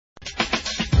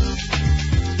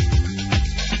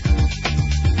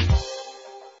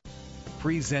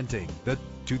Presenting the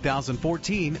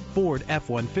 2014 Ford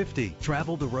F-150.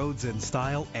 Travel the roads in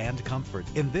style and comfort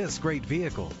in this great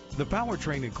vehicle. The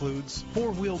powertrain includes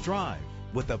four-wheel drive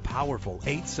with a powerful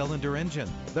 8-cylinder engine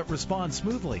that responds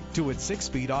smoothly to its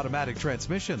 6-speed automatic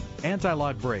transmission.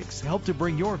 Anti-lock brakes help to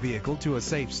bring your vehicle to a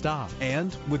safe stop.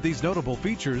 And with these notable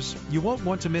features, you won't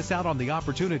want to miss out on the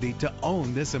opportunity to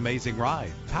own this amazing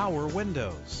ride. Power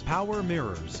windows, power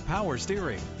mirrors, power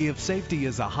steering. If safety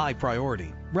is a high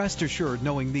priority, rest assured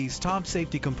knowing these top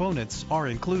safety components are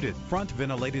included: front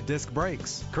ventilated disc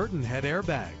brakes, curtain head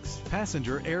airbags,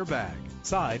 passenger airbag,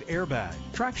 side airbag,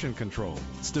 traction control,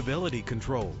 stability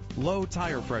control, low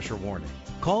tire pressure warning.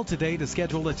 Call today to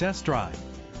schedule a test drive.